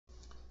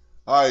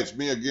Hi, it's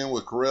me again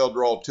with Corel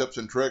Draw Tips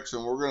and Tricks,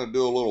 and we're going to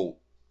do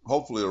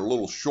hopefully a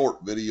little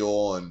short video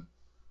on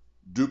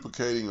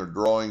duplicating or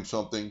drawing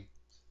something.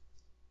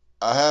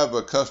 I have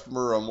a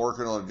customer, I'm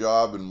working on a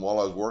job, and while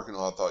I was working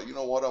on it, I thought, you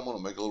know what, I'm going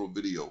to make a little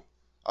video.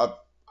 I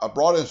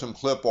brought in some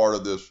clip art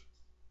of this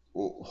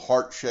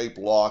heart-shaped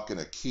lock and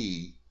a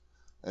key,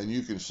 and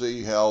you can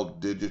see how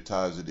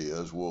digitized it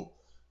is. Well,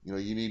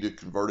 you need to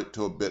convert it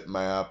to a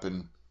bitmap,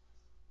 and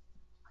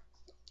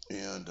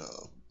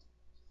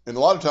a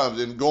lot of times,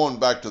 in going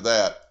back to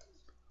that,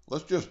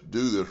 let's just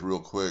do this real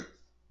quick.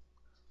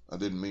 I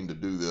didn't mean to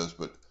do this,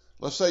 but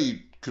let's say you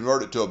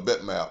convert it to a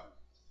bitmap,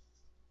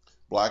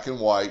 black and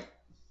white,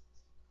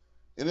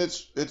 and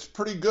it's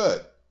pretty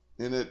good,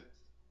 and it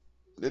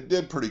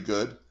did pretty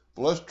good.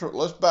 But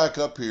let's back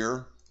up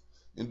here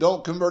and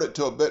don't convert it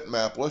to a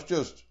bitmap. Let's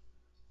just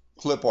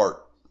clip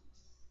art,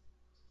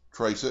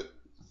 trace it,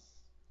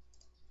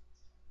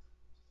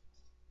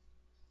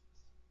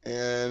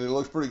 and it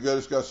looks pretty good.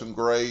 It's got some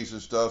grays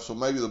and stuff, so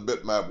maybe the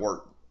bitmap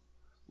worked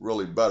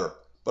really better.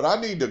 But I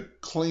need to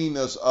clean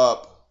this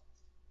up,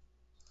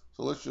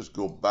 so let's just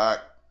go back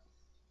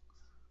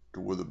to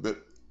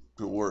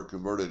where it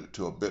converted it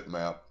to a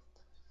bitmap.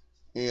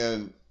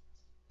 And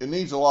it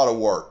needs a lot of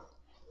work,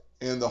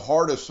 and the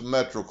heart is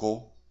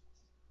symmetrical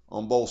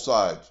on both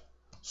sides.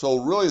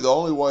 So really the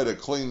only way to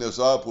clean this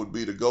up would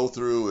be to go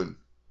through and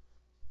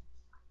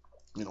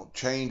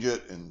change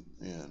it and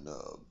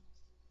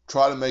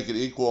try to make it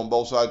equal on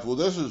both sides. Well,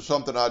 this is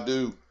something I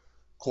do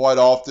quite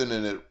often,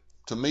 and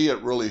to me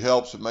it really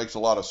helps. It makes a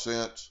lot of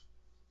sense.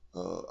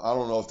 I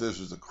don't know if this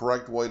is the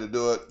correct way to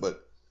do it,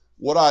 but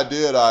what I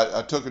did,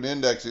 I took an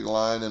indexing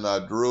line and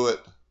I drew it.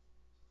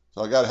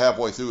 So I got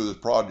halfway through this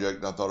project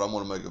and I thought, I'm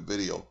going to make a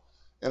video.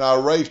 And I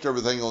erased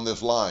everything on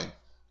this line,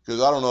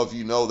 because I don't know if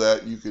you know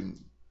that you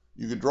can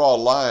draw a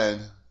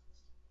line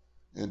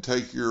and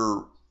take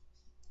your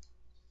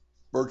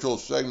virtual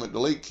segment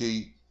delete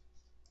key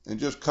and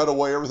just cut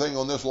away everything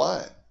on this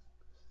line.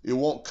 It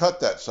won't cut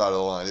that side of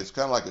the line. It's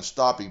kind of like a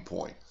stopping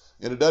point.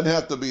 And it doesn't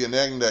have to be an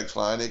index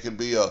line. It can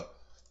be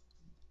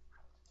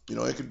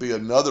it could be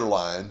another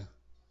line.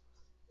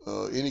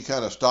 Any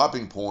kind of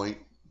stopping point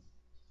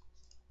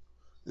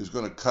is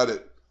going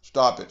to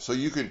stop it. So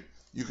you can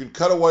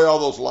cut away all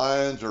those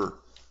lines, or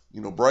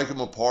break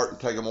them apart and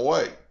take them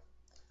away.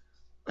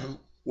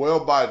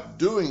 Well, by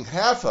doing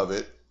half of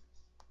it,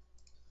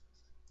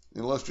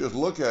 and let's just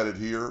look at it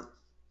here.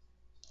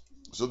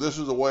 So this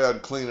is the way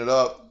I'd clean it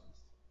up,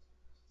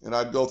 and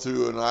I'd go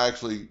through and I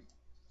actually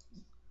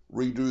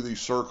redo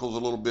these circles a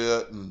little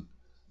bit, and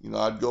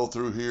I'd go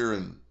through here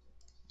and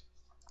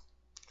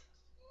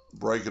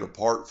break it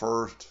apart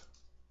first.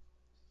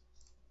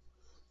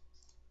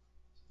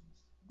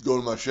 Go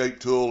to my shape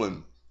tool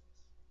and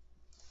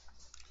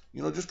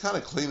just kind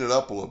of clean it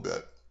up a little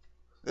bit.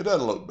 It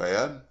doesn't look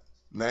bad.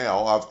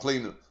 Now I've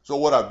cleaned it. So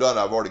what I've done,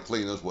 I've already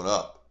cleaned this one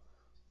up.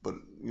 But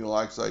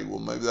like I say, well,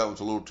 maybe that one's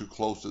a little too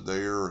close to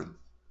there, and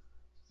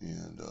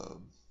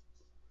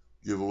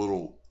give a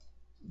little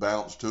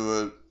bounce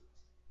to it,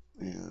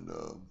 and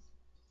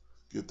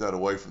get that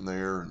away from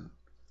there,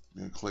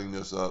 and clean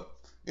this up.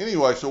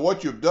 Anyway, so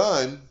what you've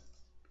done,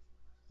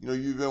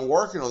 you've been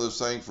working on this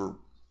thing for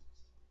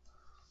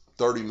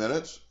 30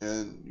 minutes,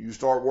 and you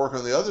start working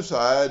on the other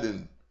side,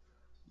 and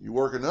you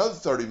work another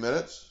 30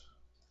 minutes,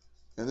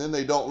 and then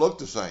they don't look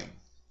the same.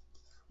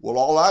 Well,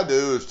 all I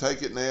do is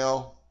take it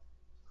now.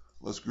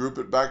 Let's group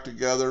it back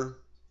together.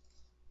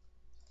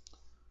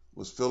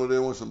 Let's fill it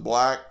in with some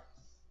black.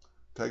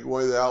 Take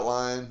away the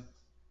outline.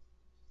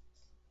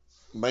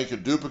 Make a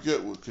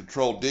duplicate with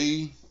Control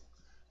D.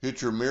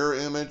 Hit your mirror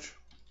image.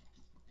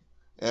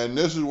 And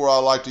this is where I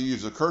like to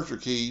use the cursor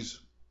keys,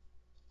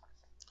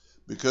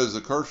 because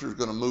the cursor is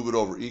going to move it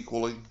over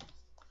equally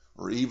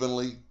or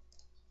evenly.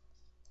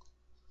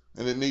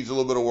 And it needs a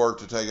little bit of work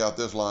to take out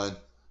this line.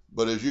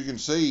 But as you can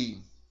see,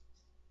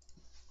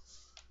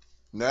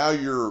 now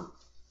your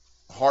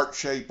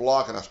heart-shaped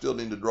block, and I still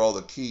need to draw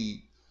the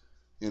key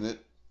in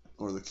it,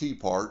 or the key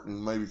part,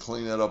 and maybe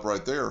clean that up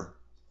right there.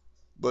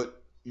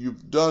 But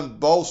you've done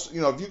both.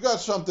 If you've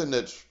got something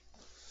that's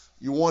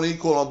you want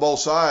equal on both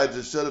sides,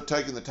 instead of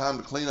taking the time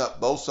to clean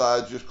up both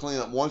sides, just clean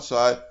up one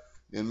side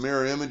and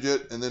mirror image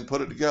it and then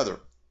put it together.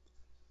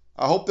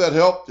 I hope that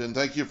helped, and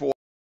thank you for watching.